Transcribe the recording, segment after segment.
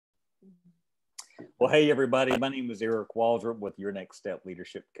Well, hey, everybody. My name is Eric Waldrop with Your Next Step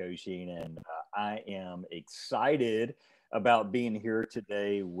Leadership Coaching, and I am excited about being here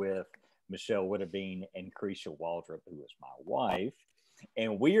today with Michelle Witteveen and Kresha Waldrop, who is my wife.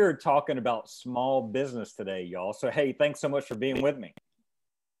 And we are talking about small business today, y'all. So, hey, thanks so much for being with me.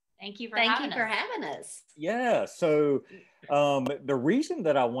 Thank you for having us. Yeah. So the reason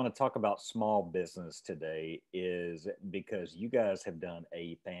that I want to talk about small business today is because you guys have done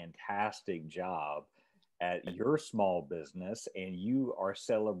a fantastic job at your small business, and you are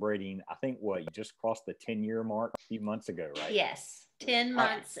celebrating, I think, what, you just crossed the 10-year mark a few months ago, right? Yes. 10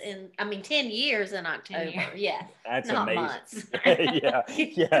 months 10 years in October. Yeah. That's not amazing. Months.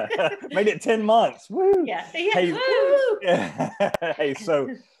 yeah. Made it 10 months. Woo. Yeah. Hey, woo. hey,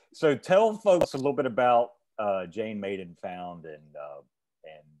 so tell folks a little bit about Jane Made and Found and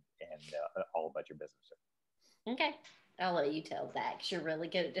all about your business. Okay. I'll let you tell that because you're really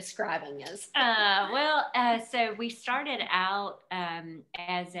good at describing us. So we started out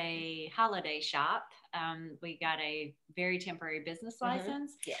as a holiday shop. We got a very temporary business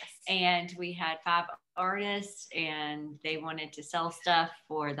license. Yes. And we had 5 artists, and they wanted to sell stuff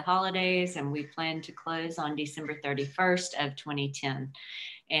for the holidays, and we planned to close on December 31st of 2010.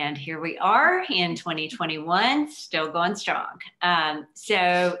 And here we are in 2021, still going strong.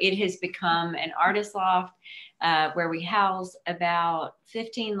 So it has become an artist loft where we house about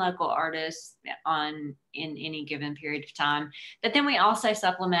 15 local artists in any given period of time. But then we also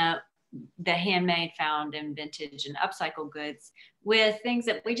supplement the handmade, found, and vintage and upcycle goods with things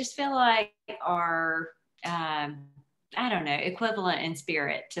that we just feel like are equivalent in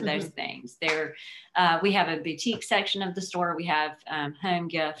spirit to those things. We have a boutique section of the store. We have home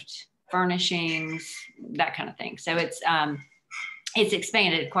gift, furnishings, that kind of thing. So it's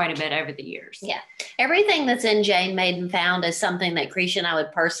expanded quite a bit over the years. Yeah. Everything that's in Jane Made and Found is something that Kresha and I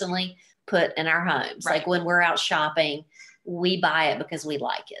would personally put in our homes. Right. Like when we're out shopping, we buy it because we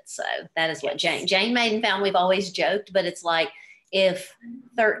like it. So that is what Jane Made and Found, we've always joked, but it's like, if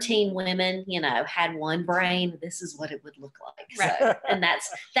 13 women, had one brain, this is what it would look like. Right. So, and that's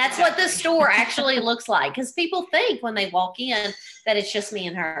what the store actually looks like. Because people think when they walk in that it's just me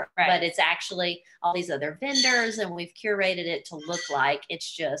and her, right. But it's actually all these other vendors, and we've curated it to look like it's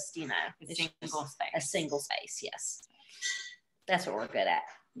just, a single space. Yes. That's what we're good at.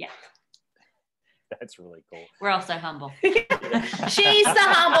 Yeah. That's really cool. We're also humble. She's the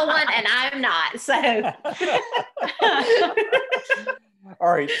humble one, and I'm not. So, all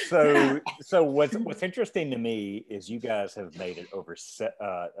right. So what's interesting to me is you guys have made it over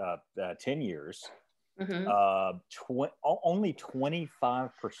 10 years. Mm-hmm. Only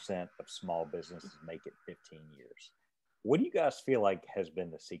 25% of small businesses make it 15 years. What do you guys feel like has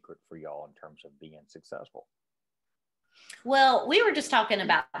been the secret for y'all in terms of being successful? Well, we were just talking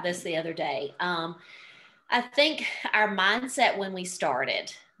about this the other day. I think our mindset when we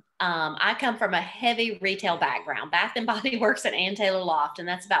started, I come from a heavy retail background, Bath and Body Works and Ann Taylor Loft, and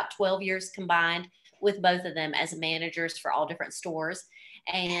that's about 12 years combined with both of them as managers for all different stores.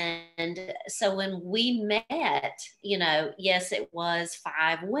 And so when we met, yes, it was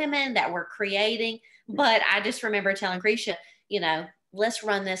 5 women that were creating, but I just remember telling Kresha, let's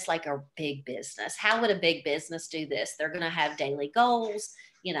run this like a big business. How would a big business do this? They're going to have daily goals.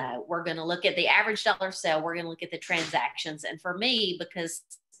 We're going to look at the average dollar sale. We're going to look at the transactions. And for me, because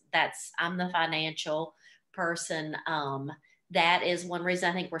I'm the financial person, that is one reason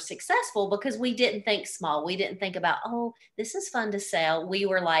I think we're successful, because we didn't think small. We didn't think about, oh, this is fun to sell. We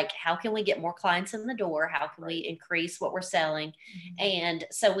were like, how can we get more clients in the door? How can we increase what we're selling? Mm-hmm. And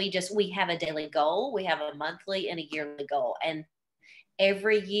so we have a daily goal. We have a monthly and a yearly goal. And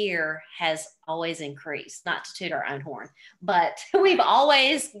every year has always increased, not to toot our own horn, but we've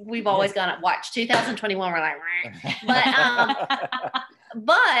always gone up. Watch 2021. We're like,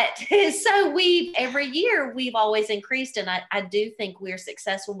 but so every year we've always increased. And I do think we're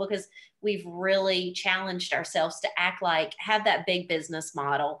successful because we've really challenged ourselves to have that big business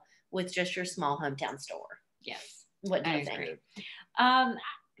model with just your small hometown store. Yes. What do you think? I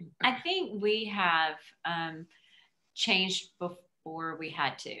think we have changed before we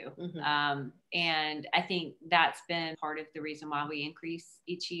had to. Mm-hmm. And I think that's been part of the reason why we increase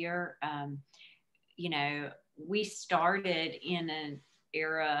each year. We started in an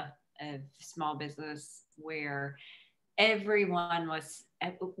era of small business where everyone was,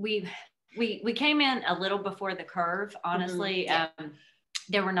 we came in a little before the curve, honestly. Mm-hmm.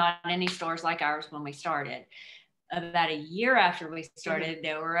 There were not any stores like ours when we started. About a year after we started, mm-hmm.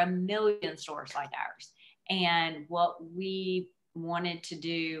 there were 1 million stores like ours. And what we wanted to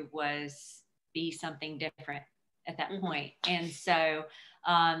do was be something different at that mm-hmm. point. And so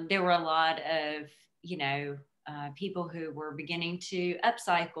There were a lot of, people who were beginning to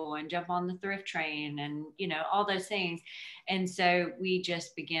upcycle and jump on the thrift train and, all those things. And so we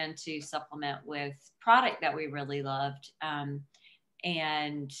just began to supplement with product that we really loved,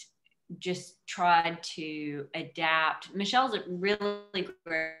 and just tried to adapt. Michelle's really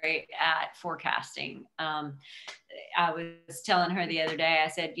great at forecasting. I was telling her the other day, I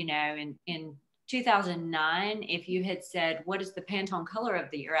said, in 2009, if you had said, what is the Pantone color of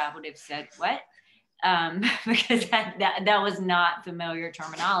the year? I would have said, what? Because that was not familiar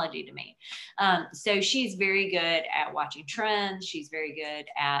terminology to me. So she's very good at watching trends. She's very good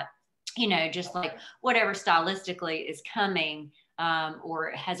at, just like whatever stylistically is coming,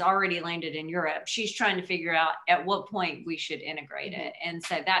 or has already landed in Europe, she's trying to figure out at what point we should integrate it. And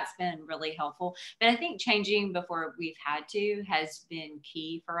so that's been really helpful. But I think changing before we've had to has been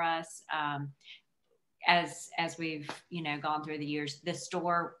key for us. As we've gone through the years, the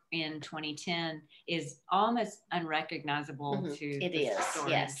store in 2010 is almost unrecognizable to the store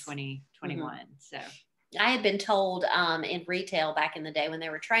in 2021. So I had been told in retail back in the day when they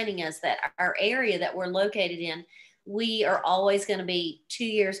were training us that our area that we're located in, we are always going to be 2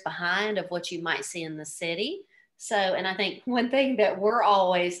 years behind of what you might see in the city. So, and I think one thing that we're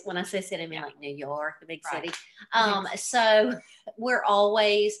always, when I say city, I mean like New York, the big city. So we're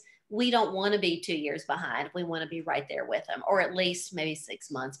always, we don't want to be 2 years behind. We want to be right there with them, or at least maybe 6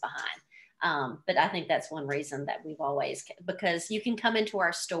 months behind. But I think that's one reason that we've always, because you can come into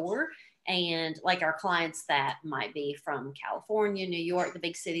our store and like our clients that might be from California, New York, the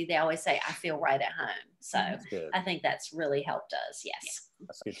big city, they always say, I feel right at home. So I think that's really helped us. Yes.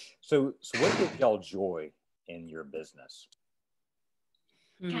 That's good. So what gives y'all joy in your business?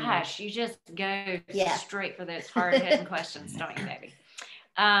 Gosh, you just go straight for those hard-hitting questions, don't you, baby?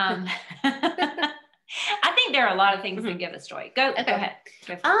 I think there are a lot of things that give us joy. Go ahead.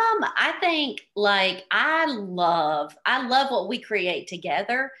 I think like I love what we create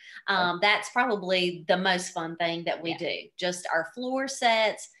together. That's probably the most fun thing that we do. Just our floor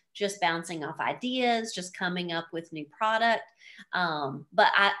sets, just bouncing off ideas, just coming up with new product.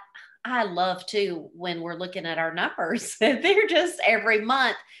 But I love too when we're looking at our numbers. They're just every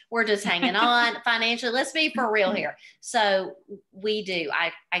month we're just hanging on financially. Let's be for real here. So we do.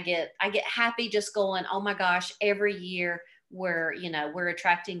 I get happy just going, oh my gosh, every year we're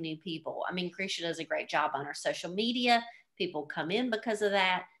attracting new people. I mean, Kresha does a great job on our social media. People come in because of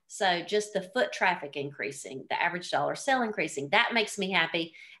that. So just the foot traffic increasing, the average dollar sale increasing, that makes me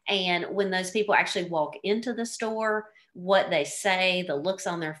happy. And when those people actually walk into the store, what they say, the looks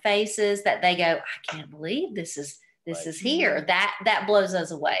on their faces, that they go, I can't believe this is here. That blows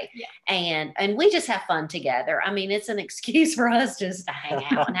us away. Yeah. And we just have fun together. I mean, it's an excuse for us just to hang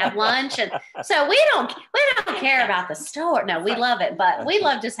out and have lunch. And so we don't care about the store. No, we love it, but we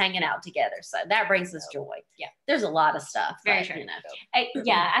love just hanging out together. So that brings us joy. Yeah. There's a lot of stuff. Very true.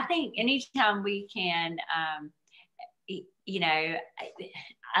 I think anytime we can,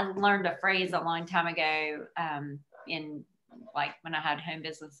 I learned a phrase a long time ago, in like when I had home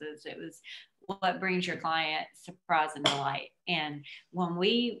businesses, it was what brings your client surprise and delight. And when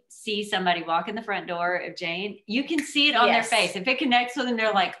we see somebody walk in the front door of Jane, you can see it on their face. If it connects with them,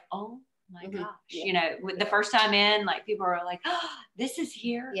 they're like, oh my gosh, the first time in, like people are like, oh, this is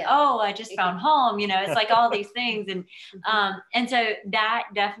here. Yeah. Oh, I just found home. It's like all these things. And so that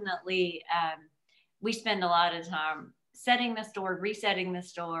definitely, we spend a lot of time setting the store, resetting the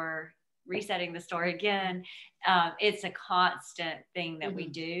store again. It's a constant thing that we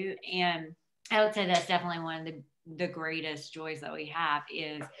do. And I would say that's definitely one of the greatest joys that we have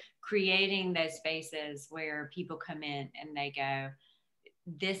is creating those spaces where people come in and they go,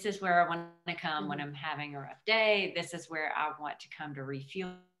 this is where I want to come when I'm having a rough day. This is where I want to come to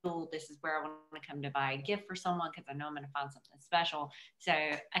refuel. This is where I want to come to buy a gift for someone because I know I'm going to find something special. So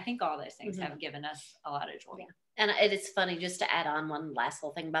I think all those things have given us a lot of joy. Yeah. And it's funny, just to add on one last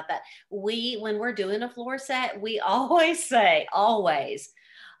little thing about that. When we're doing a floor set, we always say, oh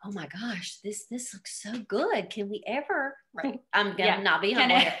my gosh, this looks so good. Can we ever, I'm going to not be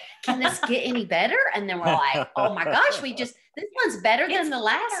humble here. Can this get any better? And then we're like, oh my gosh, this one's better than the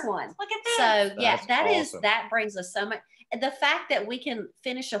last one. Look at this. So that's awesome. That brings us so much. The fact that we can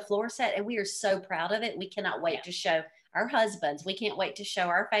finish a floor set and we are so proud of it. We cannot wait to show our husbands. We can't wait to show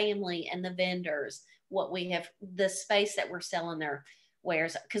our family and the vendors what we have, the space that we're selling their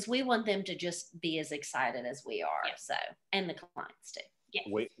wares, because we want them to just be as excited as we are. Yeah. So, and the clients too.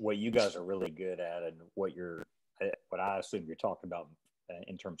 Yeah. What you guys are really good at, and what I assume you're talking about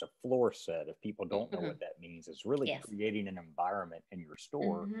in terms of floor set, if people don't know what that means, is really creating an environment in your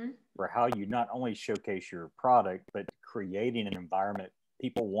store for how you not only showcase your product, but creating an environment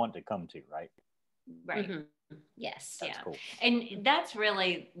people want to come to, right? Right. Yes. That's cool. And that's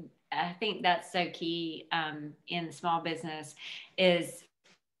really, I think that's so key in small business is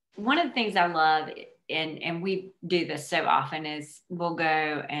one of the things I love, and we do this so often, is we'll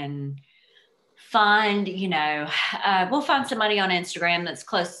go and find, we'll find somebody on Instagram that's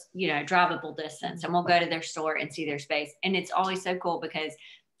close, drivable distance, and we'll go to their store and see their space. And it's always so cool because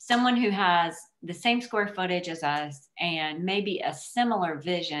someone who has the same square footage as us and maybe a similar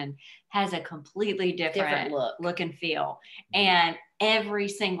vision has a completely different look and feel. And every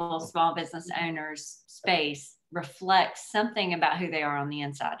single small business owner's space reflects something about who they are on the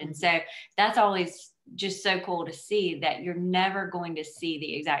inside. And so that's always just so cool to see that you're never going to see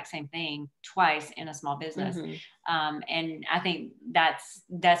the exact same thing twice in a small business. And I think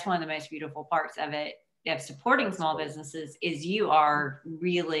that's one of the most beautiful parts of it, of supporting small businesses, is you are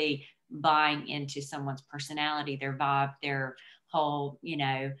really buying into someone's personality, their vibe, their whole,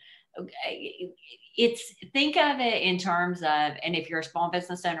 it's, think of it in terms of, and if you're a small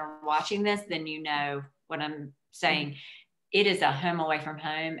business owner watching this, then you know what I'm saying. It is a home away from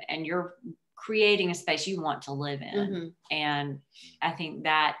home, and you're creating a space you want to live in. And I think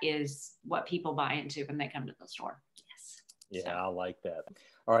that is what people buy into when they come to the store. Yeah, so. I like that.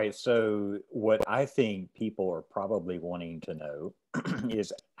 All right. So what I think people are probably wanting to know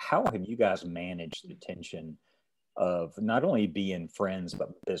is, how have you guys managed the tension of not only being friends, but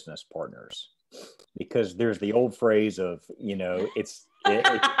business partners? Because there's the old phrase of, there's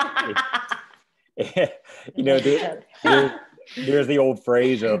the old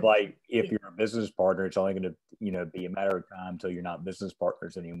phrase of, like, if you're a business partner, it's only going to, be a matter of time until you're not business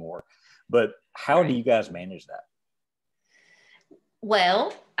partners anymore. But how do you guys manage that?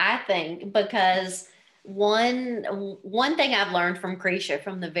 Well, I think because one thing I've learned from Kresha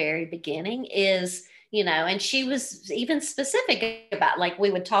from the very beginning is, and she was even specific about, like, we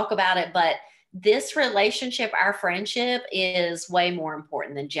would talk about it, but this relationship, our friendship, is way more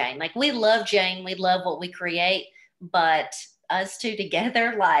important than Jane. Like, we love Jane, we love what we create, but us two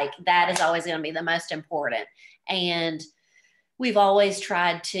together, like, that is always going to be the most important. And we've always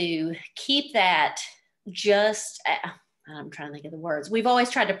tried to keep that just, I'm trying to think of the words. We've always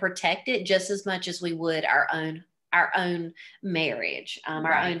tried to protect it just as much as we would our own marriage,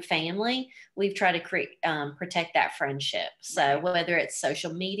 our own family. We've tried to protect that friendship. So whether it's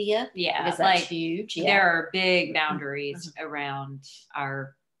social media, because that's huge. There are big boundaries around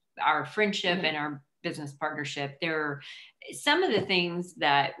our friendship and our business partnership. There are some of the things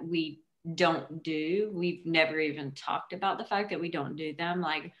that we don't do. We've never even talked about the fact that we don't do them.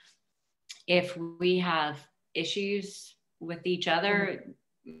 Like, if we have issues with each other,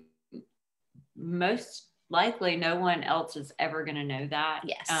 most likely no one else is ever going to know that.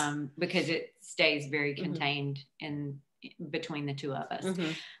 Because it stays very contained in between the two of us.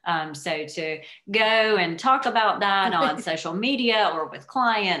 So to go and talk about that on social media or with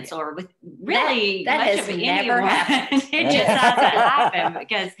clients or with really that much has of never anyone, happened. it just hasn't happened,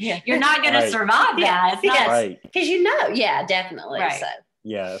 because you're not going to survive that. Because definitely. So.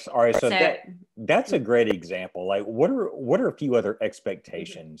 Yes. All right. So that's a great example. Like, what are a few other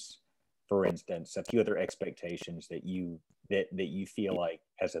expectations, for instance, a few other expectations that you feel like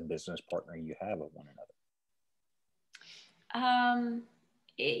as a business partner you have of one another? I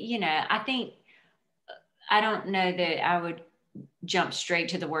think, I don't know that I would jump straight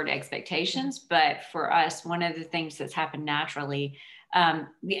to the word expectations, but for us, one of the things that's happened naturally,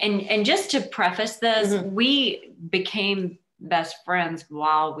 and just to preface this, we became best friends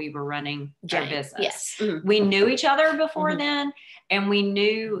while we were running our business. We knew each other before then, and we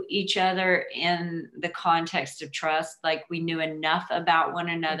knew each other in the context of trust. Like, we knew enough about one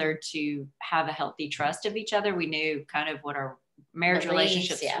another to have a healthy trust of each other. We knew kind of what our marriage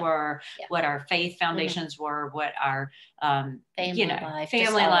relationships were, what our faith foundations were, what our family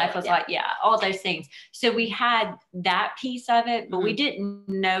life was like, all those things. So we had that piece of it, but we didn't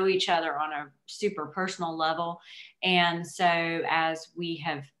know each other on a super personal level. And so as we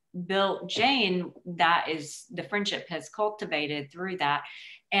have built Jane, that is, the friendship has cultivated through that.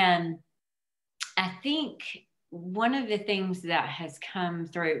 And I think one of the things that has come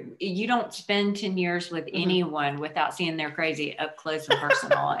through, you don't spend 10 years with anyone without seeing their crazy up close and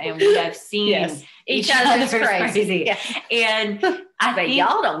personal. And we have seen each other's crazy. And I think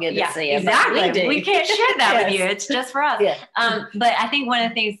y'all don't get to see it. Exactly. We can't share that with you. It's just for us. But I think one of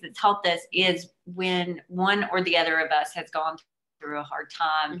the things that's helped us is when one or the other of us has gone through a hard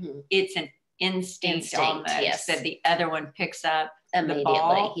time, it's an instinct almost that the other one picks up immediately. The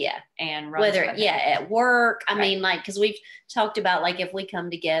ball yeah. And runs whether, at work. I right. mean, like, cause we've talked about, like, if we come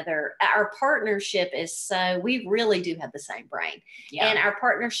together, our partnership is we really do have the same brain. And our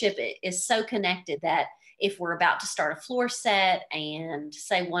partnership is so connected that if we're about to start a floor set and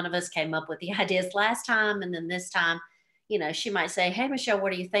say one of us came up with the ideas last time, and then this time, you know, she might say, hey, Michelle,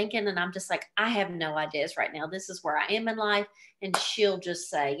 what are you thinking? And I'm just like, I have no ideas right now. This is where I am in life. And she'll just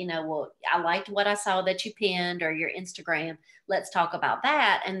say, you know, well, I liked what I saw that you pinned or your Instagram. Let's talk about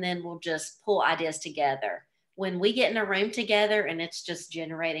that. And then we'll just pull ideas together. When we get in a room together and it's just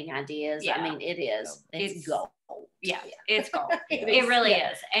generating ideas, I mean, it's gold. Yeah, it's gold. It really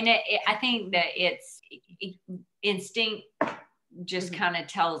is. And I think that instinct just kind of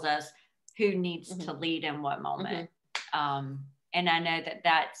tells us who needs to lead in what moment. And I know that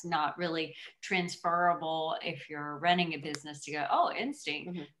that's not really transferable if you're running a business to go, oh,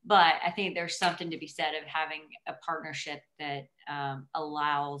 instinct. But I think there's something to be said of having a partnership that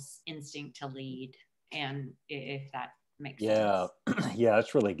allows instinct to lead. And if that makes sense. Yeah,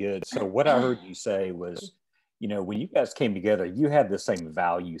 that's really good. So what I heard you say was, you know, when you guys came together, you had the same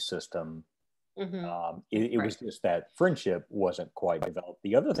value system. It was just that friendship wasn't quite developed.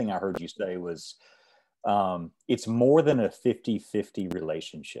 The other thing I heard you say was, it's more than a 50-50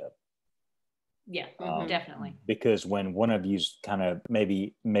 relationship. Yeah, definitely. Because when one of you's kind of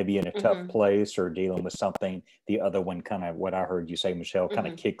maybe in a tough place or dealing with something, the other one kind of, what I heard you say, Michelle, kind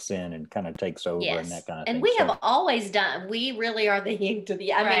of kicks in and kind of takes over and that kind of thing. And we have always done, we really are the yin to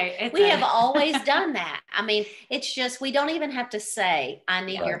the, I mean, we have always done that. I mean, it's just, we don't even have to say, I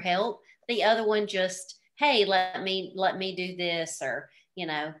need your help. The other one just, hey, let me do this, or, you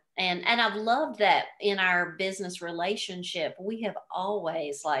know, and I've loved that in our business relationship. We have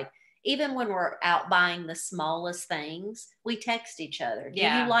always, like, even when we're out buying the smallest things, we text each other. Do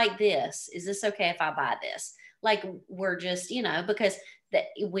you like this? Is this okay if I buy this? Like, we're just, you know, because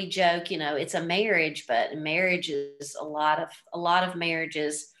we joke, you know, it's a marriage, but marriage is a lot of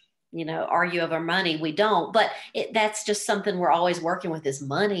marriages, you know, argue over money. We don't, but that's just something we're always working with, is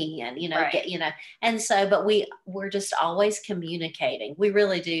money, and, you know, and so, but we're just always communicating. We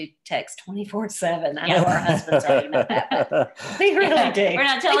really do text 24/7. I know our husbands already know that, but we really do. We're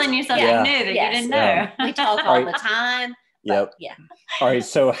not telling you something new that you didn't know. We talk all the time. All right.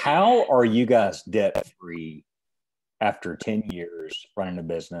 So how are you guys debt free after 10 years running a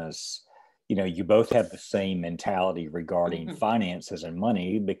business? You know, you both have the same mentality regarding finances and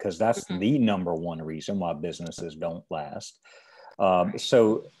money, because that's the number one reason why businesses don't last.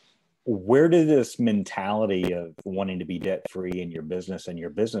 So where did this mentality of wanting to be debt free in your business and your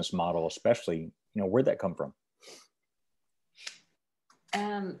business model, especially, you know, where'd that come from?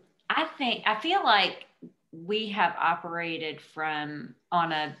 I feel like we have operated on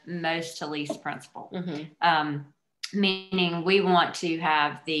a most to least principle. Meaning we want to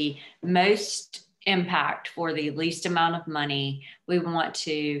have the most impact for the least amount of money. We want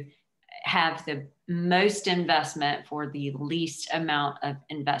to have the most investment for the least amount of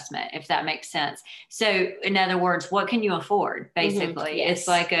investment, if that makes sense. So in other words, what can you afford? Basically, it's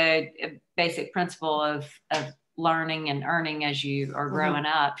like a basic principle of learning and earning as you are growing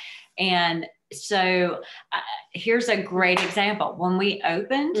up. And so here's a great example. When we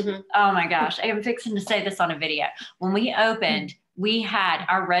opened, oh my gosh, I am fixing to say this on a video. When we opened, we had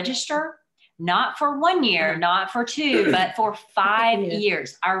our register, not for 1 year, not for 2, but for 5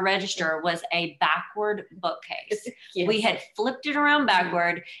 years. Our register was a backward bookcase. We had flipped it around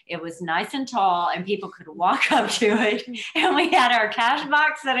backward. It was nice and tall, and people could walk up to it. And we had our cash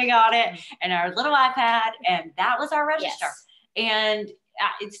box sitting on it and our little iPad, and that was our register. And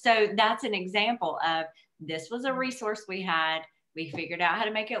so that's an example of, this was a resource we had. We figured out how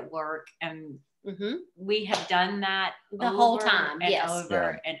to make it work, and we have done that the whole time. And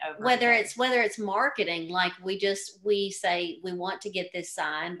over and over. Whether it's marketing, like we say we want to get this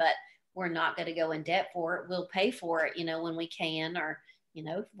sign, but we're not going to go in debt for it. We'll pay for it, you know, when we can, or, you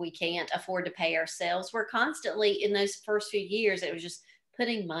know, if we can't afford to pay ourselves. We're constantly, in those first few years, it was just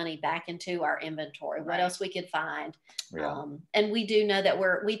putting money back into our inventory, what else we could find. And we do know that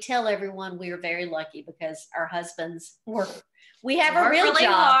we tell everyone we are very lucky, because our husbands we have a real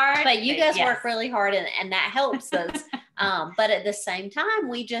job, hard, but you guys work really hard, and that helps us. But at the same time,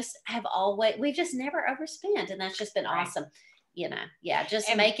 we've just never overspent, and that's just been awesome. just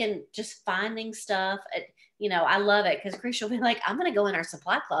And just finding stuff. I love it because Kresha will be like, I'm going to go in our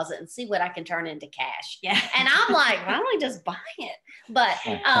supply closet and see what I can turn into cash. Yeah. And I'm like, why don't we just buy it? But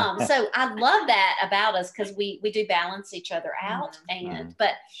so I love that about us because we do balance each other out.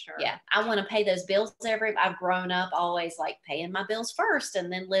 But yeah, I want to pay those bills I've grown up always like paying my bills first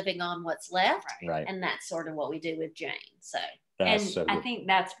and then living on what's left. Right. And that's sort of what we do with Jane. So, I think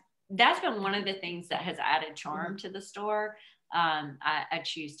that's been one of the things that has added charm to the store. I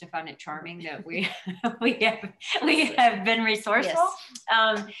choose to find it charming that we have been resourceful.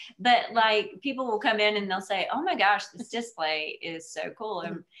 Yes. But like people will come in and they'll say, "Oh my gosh, this display is so cool,"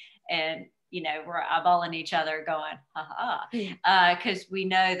 and we're eyeballing each other, going, "Ha ha," because we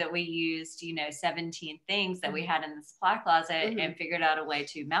know that we used 17 things that we had in the supply closet and figured out a way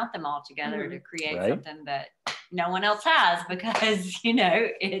to mount them all together to create something that no one else has because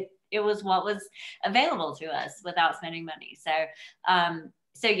it was what was available to us without spending money.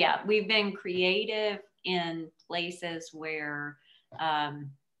 So yeah, we've been creative in places where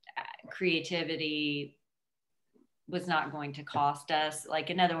creativity was not going to cost us. Like,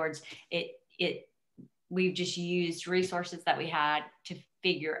 in other words, we've just used resources that we had to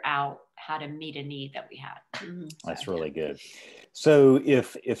figure out how to meet a need that we had. That's really good. So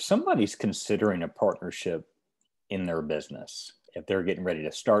if somebody's considering a partnership in their business, if they're getting ready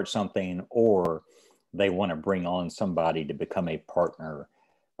to start something or they want to bring on somebody to become a partner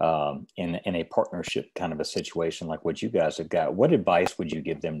in a partnership kind of a situation like what you guys have got, what advice would you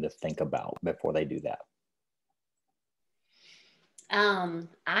give them to think about before they do that?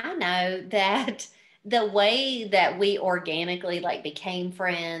 I know that the way that we organically became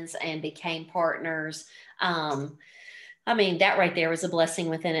friends and became partners, that right there was a blessing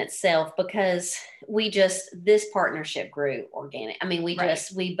within itself because this partnership grew organic.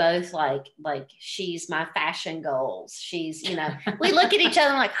 We both like she's my fashion goals. She's, we look at each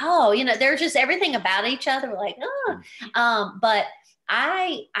other like, oh, they're just everything about each other. We're like, oh, but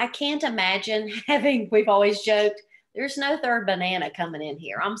I can't imagine we've always joked, there's no third banana coming in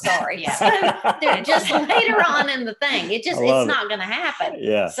here. I'm sorry. So just later on in the thing, it's not going to happen.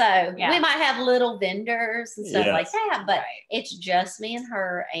 Yeah. So we might have little vendors and stuff like that, but it's just me and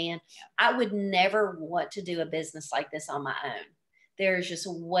her. And I would never want to do a business like this on my own. There's just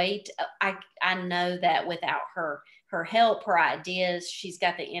I know that without her help, her ideas, she's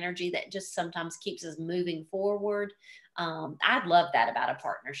got the energy that just sometimes keeps us moving forward. I'd love that about a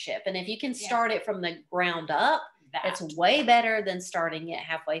partnership. And if you can start it from the ground up, it's way better than starting it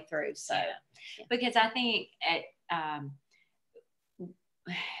halfway through. So, because I think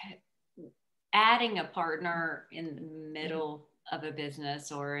adding a partner in the middle of a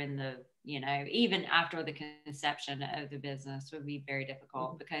business or in the, even after the conception of the business would be very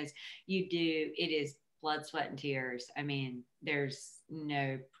difficult because it is blood, sweat, and tears. There's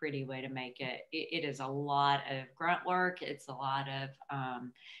no pretty way to make it. It is a lot of grunt work. It's a lot of,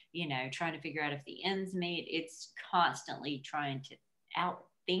 trying to figure out if the ends meet. It's constantly trying to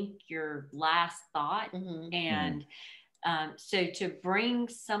outthink your last thought. And so to bring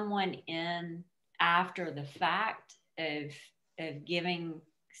someone in after the fact of giving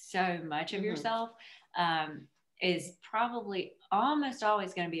so much of yourself is probably almost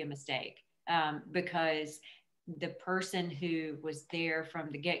always going to be a mistake. Because the person who was there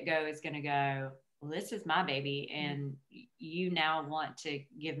from the get-go is going to go, well, this is my baby, and you now want to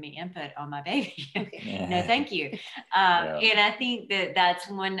give me input on my baby. No, thank you. And I think that's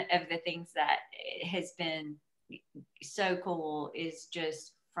one of the things that has been so cool is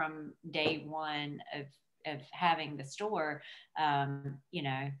just from day one of having the store. I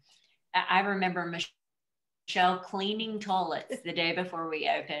remember Michelle cleaning toilets the day before we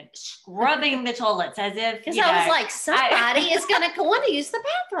opened, scrubbing the toilets as if, because I was like, somebody is going to want to use the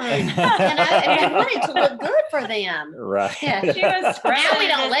bathroom, and I want it to look good for them. Right. Yeah. She was now we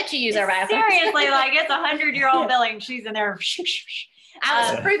don't let you use our bathroom. Seriously, like it's 100-year-old building. She's in there.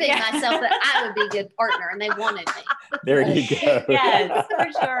 I was proving myself that I would be a good partner, and they wanted me. There you go. Yes,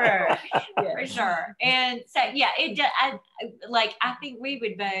 for sure. For sure. And so, I think we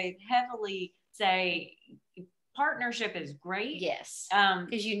would both heavily say partnership is great. Yes.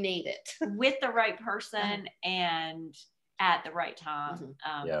 Because you need it with the right person and at the right time.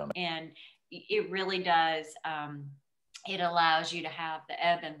 And it really does. It allows you to have the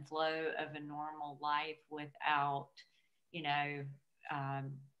ebb and flow of a normal life without,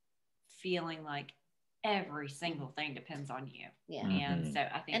 feeling like every single thing depends on you. Yeah. And so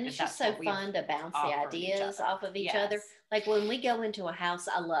I think it's just so fun to bounce the ideas off of each other. Like when we go into a house,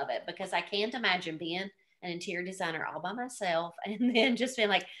 I love it because I can't imagine being an interior designer all by myself, and then just being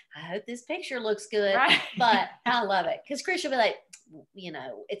like, I hope this picture looks good. Right. But I love it because Kresha will be like, you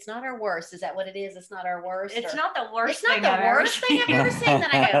know, it's not our worst. Is that what it is? It's not our worst. It's not the worst. It's not the worst thing I've ever seen. Then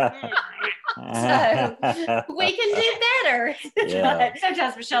I go, so we can do better. Yeah.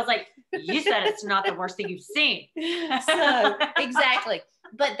 Sometimes Michelle's like, you said it's not the worst thing you've seen. So exactly.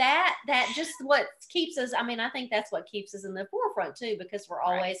 But that just what keeps us, I mean, I think that's what keeps us in the forefront too, because we're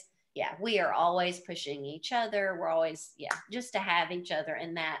always, we are always pushing each other. We're always, just to have each other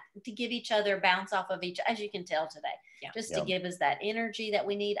and that, to give each other bounce off of each, as you can tell today, just to give us that energy that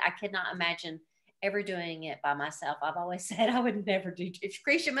we need. I could not imagine ever doing it by myself. I've always said I would never do, if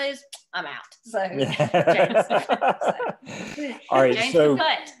Kresha moves, I'm out. So, James. All right. James So,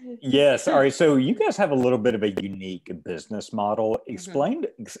 cut. yes. All right. So you guys have a little bit of a unique business model. Explain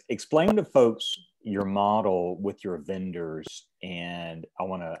to folks your model with your vendors. And I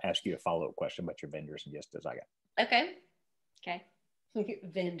want to ask you a follow-up question about your vendors in just a second. Okay.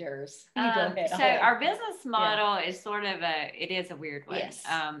 Vendors. So our business model is sort of it is a weird one. Yes.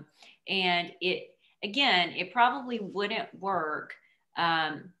 And it probably wouldn't work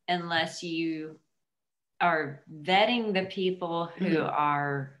unless you are vetting the people who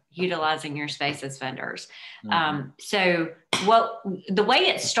are utilizing your space as vendors. So the way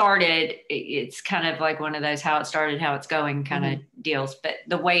it started, it's kind of like one of those how it started, how it's going kind of deals. But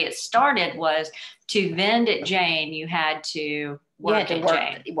the way it started was to vend at Jane, you had to work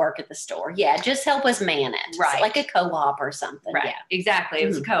at the store. Yeah, just help us man it. Right. Like a co-op or something. Right. Yeah. Exactly. It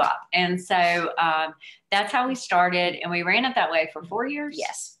was a co-op. And so that's how we started. And we ran it that way for 4 years.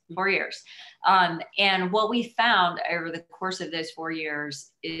 Yes. 4 years. And what we found over the course of those 4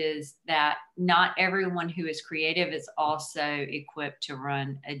 years is that not everyone who is creative is also equipped to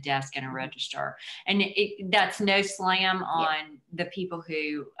run a desk and a register. And that's no slam on the people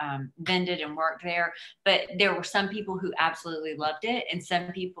who vended and worked there, but there were some people who absolutely loved it and some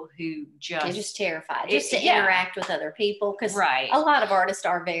people who They're just terrified just to interact with other people, because a lot of artists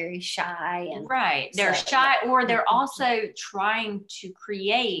are very shy and they're shy, or they're also trying to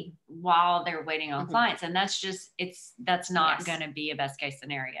create while they're waiting on clients, and that's not going to be a best case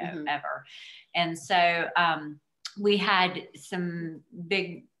scenario ever. And so we had some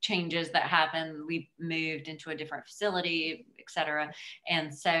big changes that happened. We moved into a different facility, etc.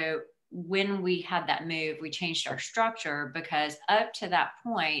 And so when we had that move, we changed our structure, because up to that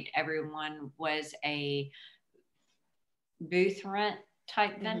point, everyone was a booth rent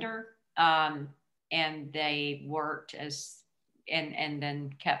type vendor, and they worked as and then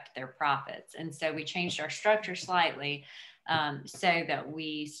kept their profits. And so we changed our structure slightly, so that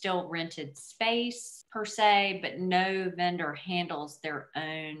we still rented space per se, but no vendor handles their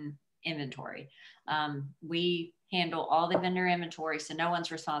own inventory. We handle all the vendor inventory, so no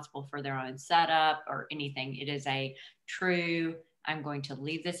one's responsible for their own setup or anything. It is a true, I'm going to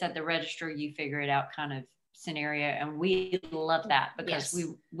leave this at the register, you figure it out kind of scenario. And we love that, because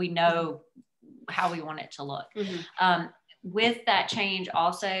we know how we want it to look. With that change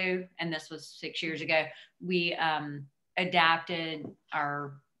also, and this was 6 years ago, we adapted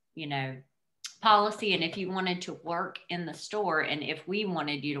our, policy. And if you wanted to work in the store, and if we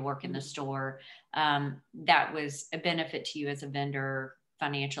wanted you to work in the store, that was a benefit to you as a vendor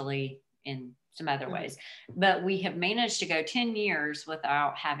financially in some other ways. But we have managed to go 10 years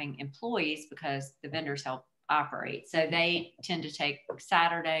without having employees, because the vendors help operate. So they tend to take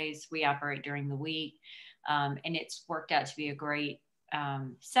Saturdays. We operate during the week. And it's worked out to be a great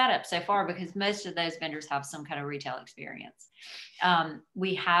setup so far, because most of those vendors have some kind of retail experience.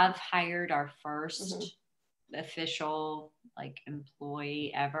 We have hired our first official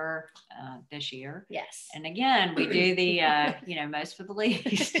employee ever this year. Yes. And again, we do the most for the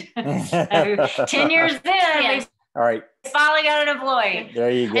least. So 10 years in, all right, we finally got an employee.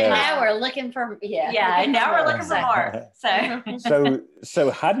 There you go. And now we're looking for and now we're looking for more.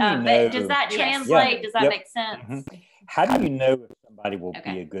 So how do you know? Does that translate? Does that make sense? How do you know if somebody will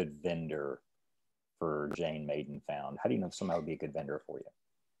be a good vendor for Jane Maiden Found? How do you know if somebody will be a good vendor for you?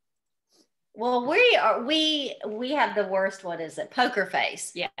 Well, we have the worst, poker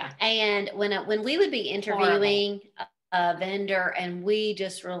face. Yeah. And when we would be interviewing a vendor, and we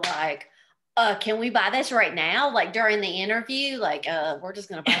just were like, can we buy this right now? Like during the interview, we're just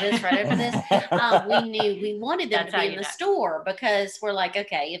going to buy this right after this. We knew we wanted them to be in the store, because we're like,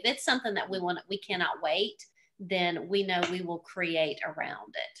 okay, if it's something that we cannot wait, then we know we will create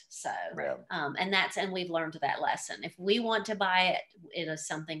around it. So, and we've learned that lesson. If we want to buy it, it is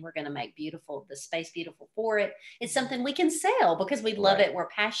something we're going to make beautiful, the space beautiful for it. It's something we can sell, because we love it. We're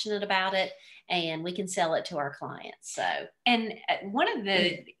passionate about it, and we can sell it to our clients. So, and one of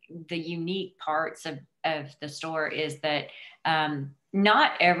the the unique parts of the store is that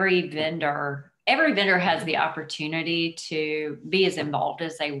not every vendor has the opportunity to be as involved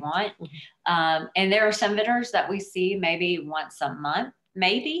as they want. And there are some vendors that we see maybe once a month,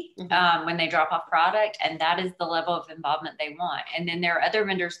 maybe when they drop off product, and that is the level of involvement they want. And then there are other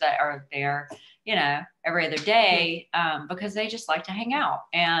vendors that are there, you know, every other day because they just like to hang out,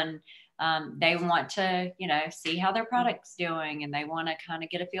 and they want to, you know, see how their product's doing, and they want to kind of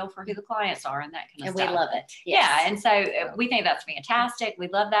get a feel for who the clients are and that kind of stuff. And we love it. Yes. Yeah. And so we think that's fantastic. We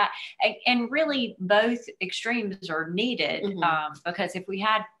love that. And really both extremes are needed because if we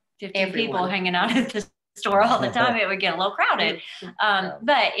had 15 people hanging out at the store all the time, it would get a little crowded.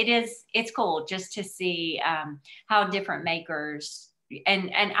 But it's cool just to see how different makers,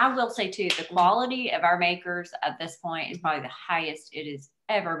 and I will say too, the quality of our makers at this point is probably the highest it has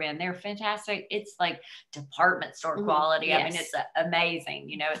ever been. They're fantastic. It's like department store quality. Yes. I mean, it's amazing.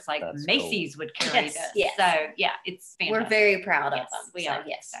 You know, it's like that's Macy's cool. Would carry this. Yes. So yeah, it's fantastic. We're very proud of them. We are.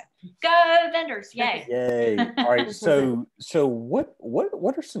 Yes. So, go vendors. Yay. Yay. All right. So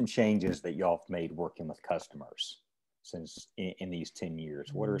what are some changes that y'all have made working with customers since in these 10 years?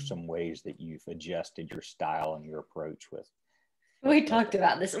 What are some ways that you've adjusted your style and your approach with? We talked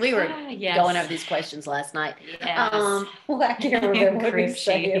about this. We were going over these questions last night. Yes. Well, I can't remember what we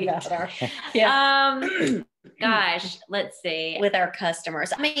say about our. Gosh, let's see. With our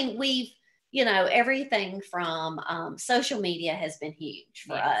customers, I mean, we've, you know, everything from social media has been huge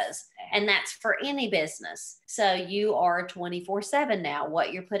for us, and that's for any business. So you are 24/7 now.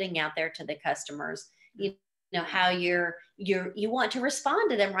 What you're putting out there to the customers, you know, how you want to respond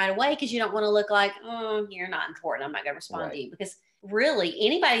to them right away, because you don't want to look like, oh, you're not important, I'm not going to respond to you, because really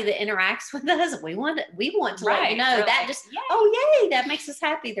anybody that interacts with us, we want to let you know that just yay, that makes us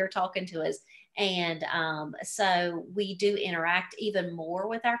happy they're talking to us. And so we do interact even more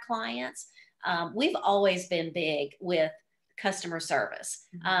with our clients. We've always been big with customer service.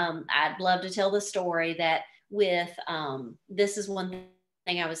 I'd love to tell the story that with this is one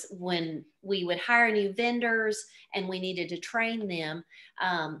thing when we would hire new vendors and we needed to train them.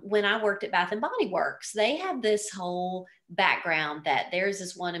 When I worked at Bath and Body Works, they have this whole background that there's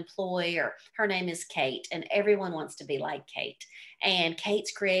this one employer, her name is Kate, and everyone wants to be like Kate. And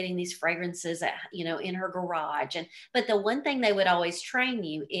Kate's creating these fragrances at, you know, in her garage. But the one thing they would always train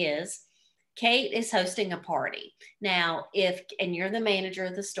you is Kate is hosting a party. Now, and you're the manager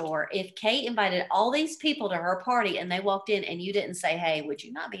of the store, if Kate invited all these people to her party and they walked in and you didn't say, hey, would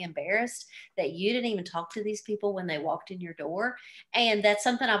you not be embarrassed that you didn't even talk to these people when they walked in your door? And that's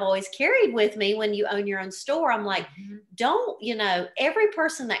something I've always carried with me when you own your own store. I'm like, don't, you know, every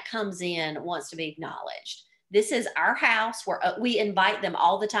person that comes in wants to be acknowledged. This is our house where we invite them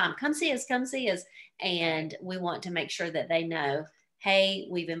all the time. Come see us, come see us. And we want to make sure that they know, hey,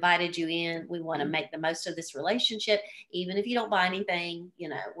 we've invited you in. We want to make the most of this relationship. Even if you don't buy anything, you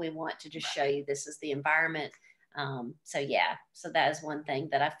know, we want to just show you this is the environment. So that is one thing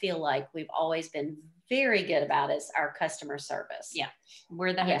that I feel like we've always been very good about is our customer service. Yeah.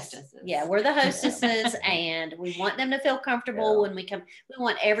 We're the hostesses. Yeah, we're the hostesses and we want them to feel comfortable when we come. We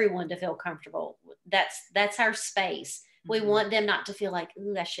want everyone to feel comfortable. That's our space. We want them not to feel like,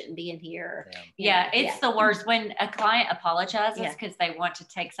 ooh, I shouldn't be in here. It's the worst when a client apologizes because they want to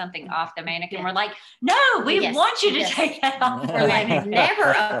take something off the mannequin. We're like, no, we want you to take that off. We're like,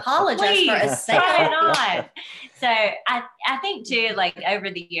 never apologize for a second. Try it on. So I think too, like over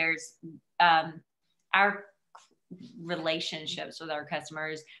the years, our relationships with our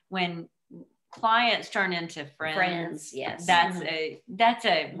customers, when clients turn into friends, yes, that's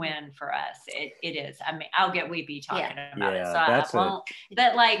a win for us. It is. I mean, I'll get weepy talking about it, so I won't.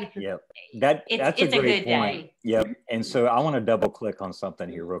 But like, that's it's a good day. Yep. And so I want to double click on something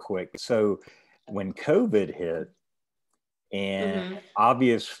here real quick. So when COVID hit, and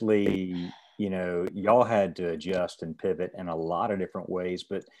obviously, you know, y'all had to adjust and pivot in a lot of different ways.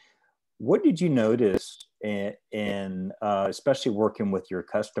 But what did you notice in especially working with your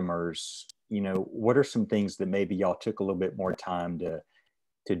customers? You know, what are some things that maybe y'all took a little bit more time to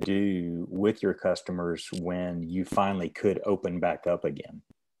do with your customers when you finally could open back up again?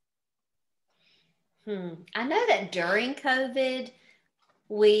 I know that during COVID,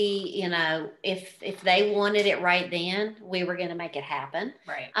 we, you know, if they wanted it right then, we were going to make it happen.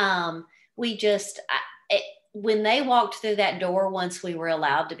 Right. We just, when they walked through that door, once we were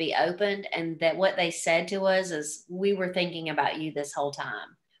allowed to be opened, and that what they said to us is, we were thinking about you this whole time.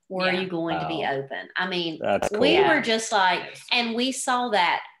 Were you going to be open? I mean, we were just like, and we saw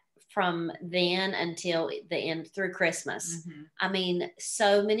that from then until the end through Christmas. I mean,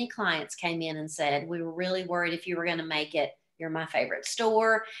 so many clients came in and said, we were really worried if you were going to make it. you're my favorite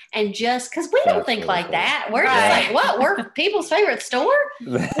store. And just because we don't think really like cool. that. We're just like, what? We're people's favorite store?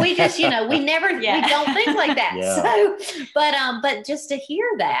 We just, we never, we don't think like that. Yeah. So, but just to hear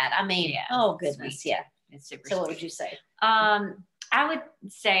that, I mean, oh goodness. Sweet. Yeah. It's super So sweet. what would you say? I would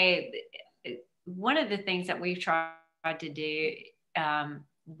say one of the things that we've tried to do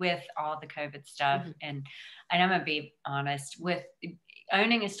with all the COVID stuff, and I'm gonna be honest, with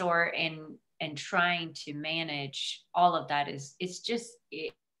owning a store and trying to manage all of that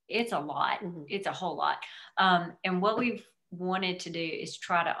it's a lot. It's a whole lot. And what we've wanted to do is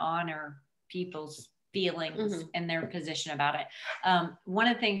try to honor people's feelings and their position about it. One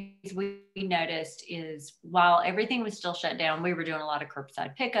of the things we noticed is while everything was still shut down, we were doing a lot of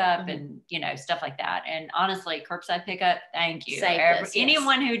curbside pickup and stuff like that. And honestly, curbside pickup, thank you.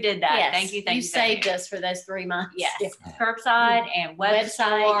 Anyone who did that, thank you. You saved us for those 3 months. Yes, curbside and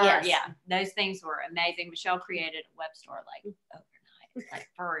website. Yes. Yeah, those things were amazing. Michelle created a web store overnight, like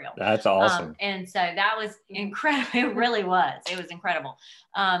for real. That's awesome. And so that was incredible. It really was. It was incredible.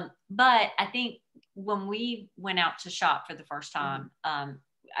 But I think when we went out to shop for the first time,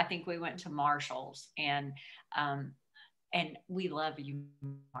 I think we went to Marshall's and we love you,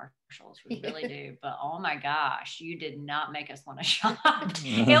 Marshalls. We really do. But oh my gosh, you did not make us want to shop.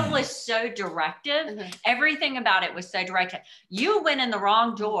 It was so directive. Everything about it was so directive. You went in the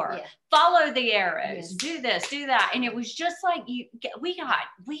wrong door. Follow the arrows. Do this, do that. And it was just like we got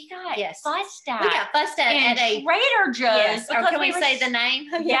fussed at. We got fussed at a Trader Joe's. Or can we say the name?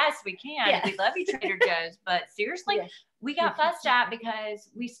 Yes, we can. We love you, Trader Joe's. But seriously, we got fussed at because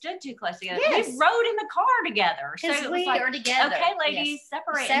we stood too close together. We rode in the car together. So it was like, together. Okay, ladies,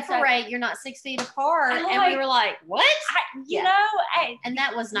 separate. Separate. You're not 6 feet apart. And we were like, what? And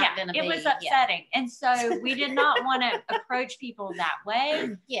that was not going to be. It was upsetting. And so we did not want to approach people that way.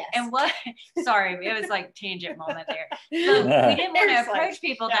 Yes. And sorry, it was like tangent moment there. So we didn't want to approach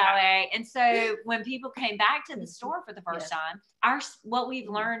people that way. And so when people came back to the store for the first time, what we've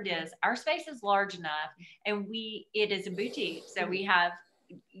learned is our space is large enough and it is a boutique. So we have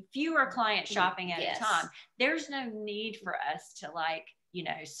fewer clients shopping at a time. There's no need for us to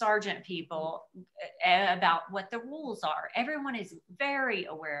sergeant people about what the rules are. Everyone is very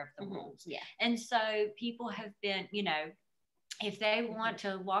aware of the rules. And so people have been, if they want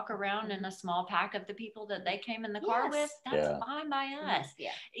to walk around in a small pack of the people that they came in the car with, that's fine by us.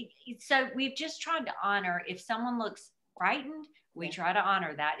 So we've just tried to honor, if someone looks frightened, we try to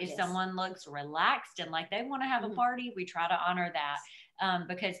honor that. If someone looks relaxed and like they want to have a party, we try to honor that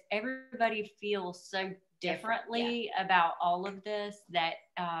because everybody feels so differently about all of this that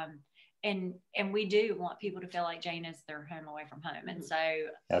and we do want people to feel like Jane is their home away from home. And so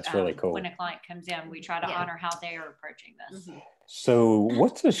that's really cool. When a client comes in, we try to honor how they are approaching this. So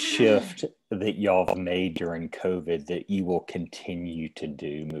what's a shift that y'all have made during COVID that you will continue to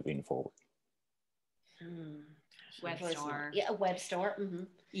do moving forward? Web store. A web store.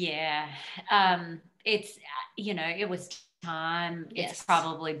 Yeah. It's, it was time. It's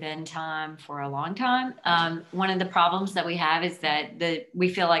probably been time for a long time. One of the problems that we have is that we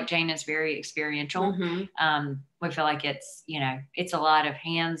feel like Jane is very experiential. We feel like it's, it's a lot of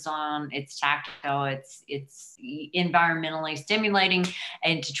hands-on, it's tactile, it's environmentally stimulating,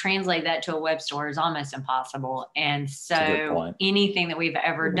 and to translate that to a web store is almost impossible. And so anything that we've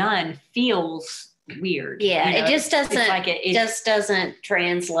ever done feels weird. It just doesn't just doesn't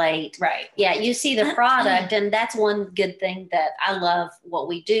translate. Right. Yeah, you see the product, and that's one good thing that I love what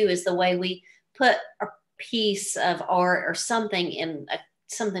we do is the way we put a piece of art or something in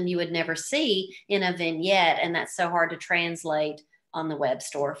something you would never see in a vignette, and that's so hard to translate on the web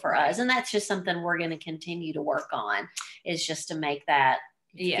store for us. And that's just something we're going to continue to work on, is just to make that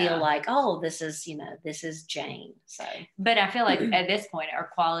feel like, oh, this is Jane. So, but I feel like at this point, our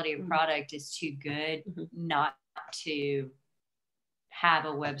quality of product is too good not to have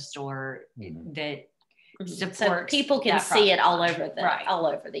a web store that supports. So people can see it all over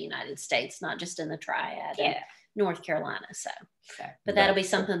the United States, not just in the Triad and North Carolina. So, but that'll be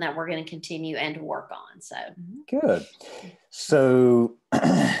something that we're going to continue and work on. So good. So,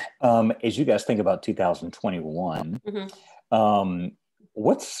 as you guys think about 2021.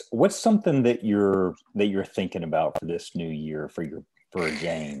 What's something that you're thinking about for this new year for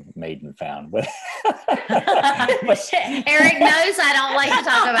Jane Made and Found? Eric knows I don't like to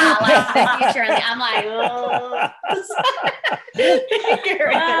talk about the future, and I'm like, oh. Good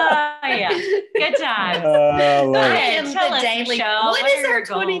time. I am the daily. What is our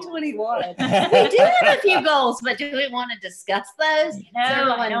 2021? We do have a few goals, but do we want to discuss those?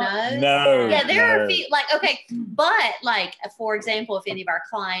 Everyone knows. No. Yeah, there are a few. For example, if any of our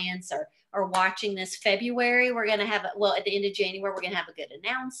clients are watching this, February, we're going to have, well, at the end of January, we're going to have a good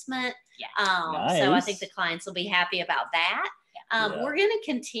announcement. Yeah. Nice. So I think the clients will be happy about that. Yeah. We're going to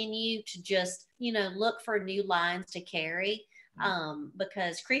continue to just, look for new lines to carry.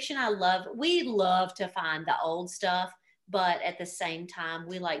 Because Kresha and I we love to find the old stuff, but at the same time,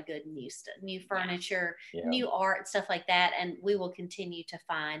 we like good new stuff, new furniture, new art, stuff like that. And we will continue to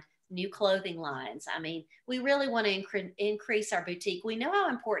find new clothing lines. I mean, we really want to increase our boutique. We know how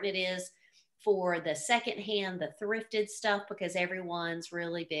important it is for the secondhand, the thrifted stuff, because everyone's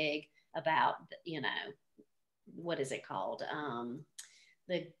really big about, what is it called?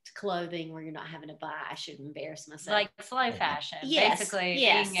 The clothing where you're not having to buy. I shouldn't embarrass myself. Like slow fashion. Yes, basically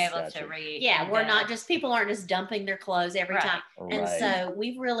yes. being able Gotcha. to read. Yeah, we're not just, people aren't just dumping their clothes every Right. time. And Right. so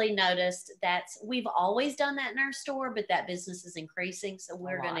we've really noticed we've always done that in our store, but that business is increasing. So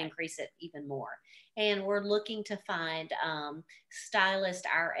we're going to increase it even more. And we're looking to find stylists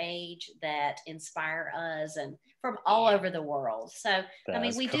our age that inspire us and from all over the world. So,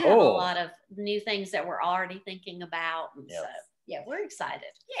 That's we do cool. have a lot of new things that we're already thinking about. And Yep. so, yeah, we're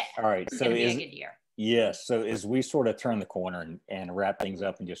excited. Yeah. All right. It's So going to be a good year. Yes. So as we sort of turn the corner and wrap things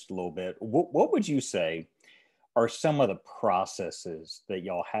up in just a little bit, what would you say are some of the processes that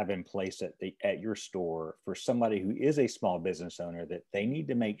y'all have in place at your store for somebody who is a small business owner that they need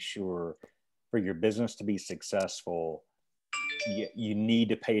to make sure for your business to be successful, you need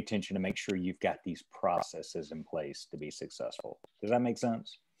to pay attention to make sure you've got these processes in place to be successful? Does that make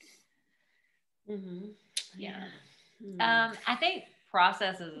sense? Mm-hmm. Yeah. I think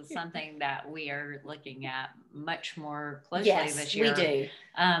processes is something that we are looking at much more closely this year.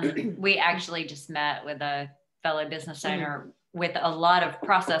 We do. We actually just met with a fellow business owner with a lot of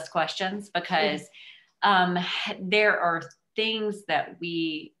process questions because there are things that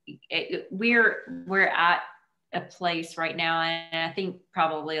we're at a place right now, and I think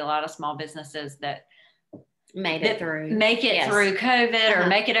probably a lot of small businesses that make it through COVID or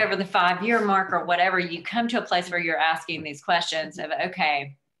make it over the 5-year mark or whatever. You come to a place where you're asking these questions of,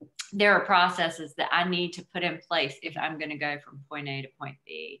 okay, there are processes that I need to put in place if I'm going to go from point A to point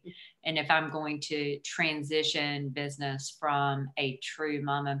B. And if I'm going to transition business from a true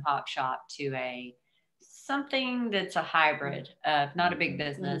mom and pop shop to something that's a hybrid of not a big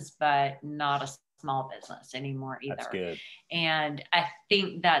business, but not a small business anymore either. That's good. And I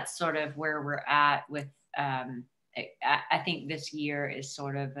think that's sort of where we're at with, I think this year is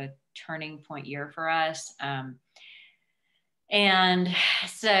sort of a turning point year for us. And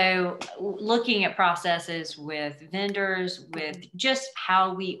so looking at processes with vendors, with just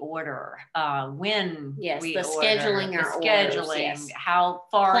how we order, when we order, scheduling, how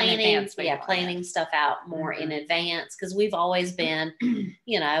far in advance we planning stuff out more in advance. Cause we've always been,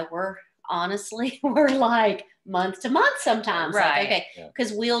 we're like month to month sometimes. Right. Like, okay.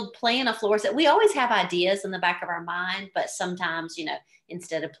 Cause we'll plan a floor set. We always have ideas in the back of our mind, but sometimes,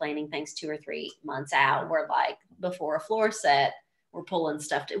 instead of planning things 2 or 3 months out, we're like before a floor set, we're pulling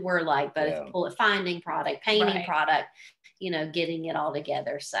stuff. We're like both finding product, painting product, getting it all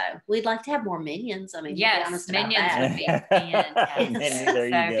together. So we'd like to have more minions. I mean, yes, minions would be fantastic. So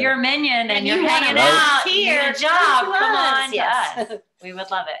if you're a minion and you're hanging out here, a job, come on to us. We would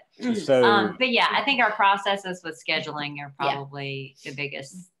love it. So, but yeah, I think our processes with scheduling are probably the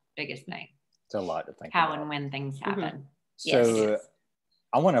biggest thing. It's a lot to think about. How and when things happen. So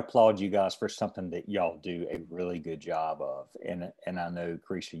I want to applaud you guys for something that y'all do a really good job of. And I know,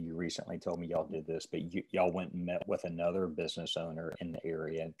 Kresha, you recently told me y'all did this, but y'all went and met with another business owner in the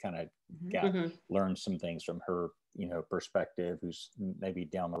area and kind of learned some things from her, perspective, who's maybe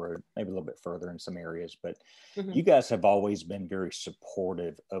down the road, maybe a little bit further in some areas. But you guys have always been very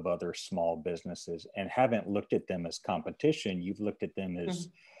supportive of other small businesses and haven't looked at them as competition. You've looked at them as,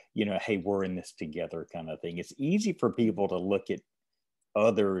 hey, we're in this together kind of thing. It's easy for people to look at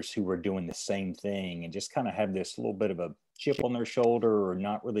others who are doing the same thing and just kind of have this little bit of a chip on their shoulder or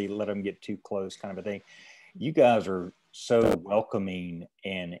not really let them get too close kind of a thing. You guys are so welcoming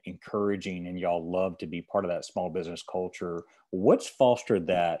and encouraging, and y'all love to be part of that small business culture. What's fostered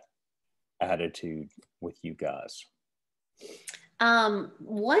that attitude with you guys?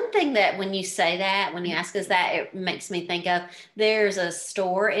 One thing that when you say that, when you ask us that, it makes me think of, there's a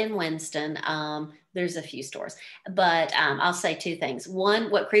store in Winston. There's a few stores, but I'll say 2 things.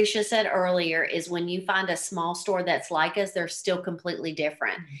 One, what Kresha said earlier is when you find a small store that's like us, they're still completely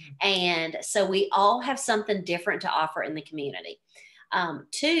different. And so we all have something different to offer in the community.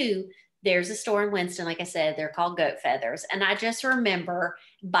 2, there's a store in Winston, like I said, they're called Goat Feathers. And I just remember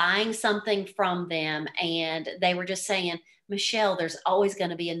buying something from them, and they were just saying, Michelle, there's always going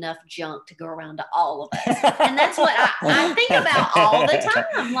to be enough junk to go around to all of us. And that's what I think about all the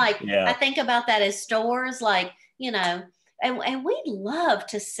time. Like, I think about that as stores, like, you know, and we love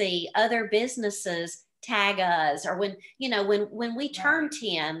to see other businesses tag us, or when, you know, when we turn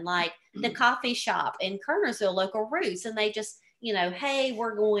 10, like the coffee shop in Kernersville, Local Roots, and they just, you know, hey,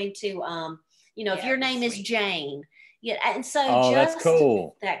 we're going to, you know, if your name is Jane. Yeah, and so just that's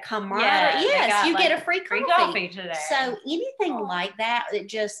cool. That camaraderie. Yes, you get a free coffee today. So anything like that, it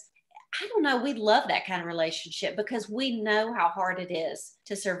just, I don't know, we love that kind of relationship because we know how hard it is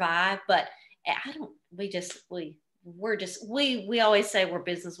to survive. But we always say we're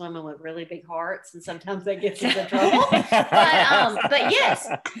businesswomen with really big hearts, and sometimes that gets us in trouble. But yes,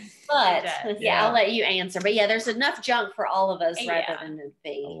 I'll let you answer. But yeah, there's enough junk for all of us rather than to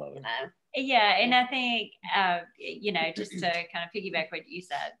be, you know. Yeah, and I think, you know, just to kind of piggyback what you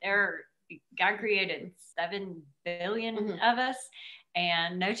said, God created 7 billion of us,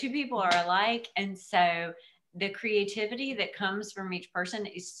 and no two people are alike. And so the creativity that comes from each person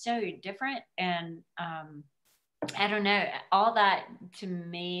is so different. And I don't know, all that to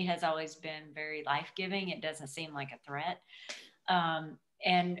me has always been very life-giving. It doesn't seem like a threat.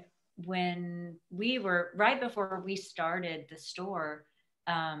 And when we were, right before we started the store,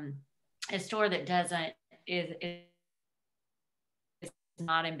 a store that is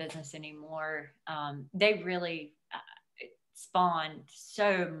not in business anymore. They really spawned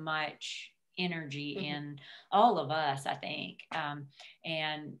so much energy in all of us, I think.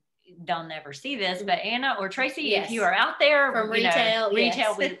 And they'll never see this, but Anna or Tracy, if you are out there from retail, we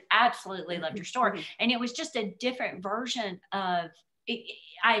absolutely loved your store. And it was just a different version of it.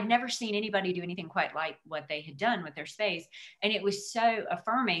 I had never seen anybody do anything quite like what they had done with their space. And it was so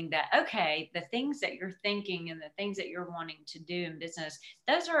affirming that, okay, the things that you're thinking and the things that you're wanting to do in business,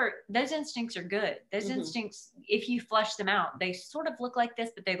 those instincts are good. Those instincts, if you flush them out, they sort of look like this,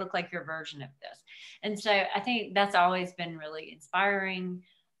 but they look like your version of this. And so I think that's always been really inspiring,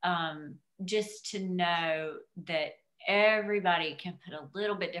 just to know that everybody can put a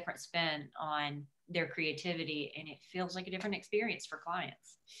little bit different spin on their creativity, and it feels like a different experience for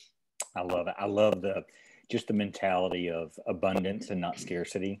clients. I love it. I love just the mentality of abundance and not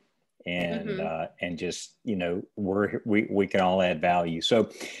scarcity, and just, you know, we can all add value. So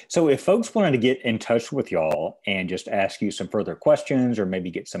if folks wanted to get in touch with y'all and just ask you some further questions, or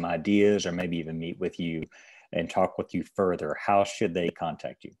maybe get some ideas, or maybe even meet with you and talk with you further, how should they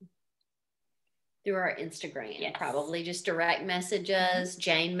contact you? Through our Instagram, probably just direct message us,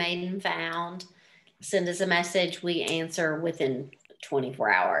 Jane Maiden Found. Send us a message. We answer within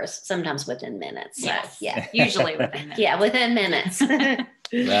 24 hours, sometimes within minutes. So, usually within minutes. Within minutes.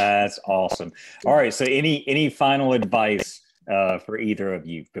 That's awesome. All right. So any final advice for either of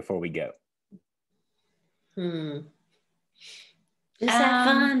you before we go? Just have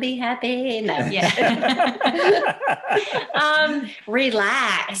fun, be happy. No.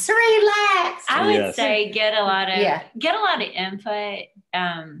 Relax. I would say get a lot of input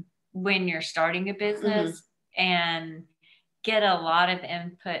when you're starting a business, and get a lot of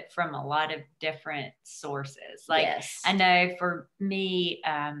input from a lot of different sources. Like, I know for me,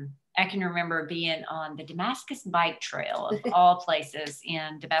 I can remember being on the Damascus Bike Trail of all places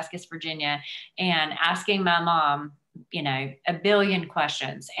in Damascus, Virginia, and asking my mom, you know, a billion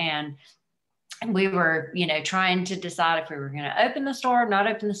questions. And we were, you know, trying to decide if we were going to open the store, not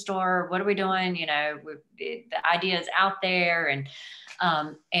open the store. What are we doing? You know, the idea is out there. And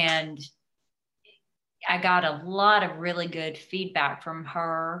I got a lot of really good feedback from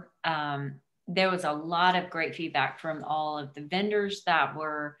her. There was a lot of great feedback from all of the vendors that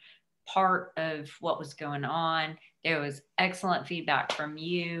were part of what was going on. There was excellent feedback from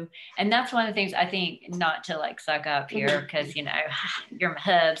you. And that's one of the things, I think, not to like suck up here, because, you know, you're my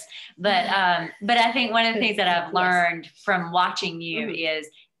hubs, but I think one of the things that I've learned from watching you is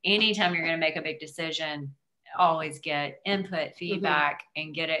anytime you're going to make a big decision, always get input, feedback,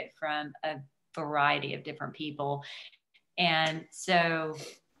 and get it from a variety of different people. And so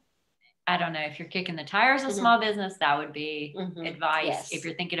I don't know, if you're kicking the tires of small business, that would be advice. If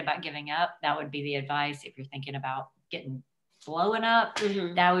you're thinking about giving up, that would be the advice. If you're thinking about blowing up,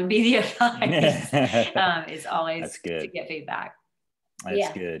 that would be the advice. Is always to get feedback.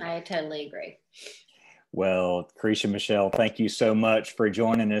 That's good. I totally agree. Well, Kresha, Michelle, thank you so much for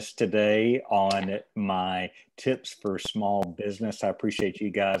joining us today on my tips for small business. I appreciate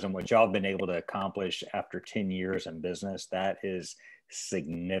you guys and what y'all have been able to accomplish after 10 years in business. That is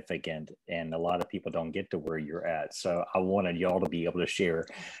significant, and a lot of people don't get to where you're at. So I wanted y'all to be able to share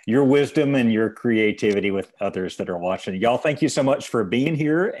your wisdom and your creativity with others that are watching. Y'all, thank you so much for being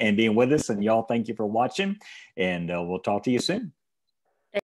here and being with us, and y'all, thank you for watching, and we'll talk to you soon.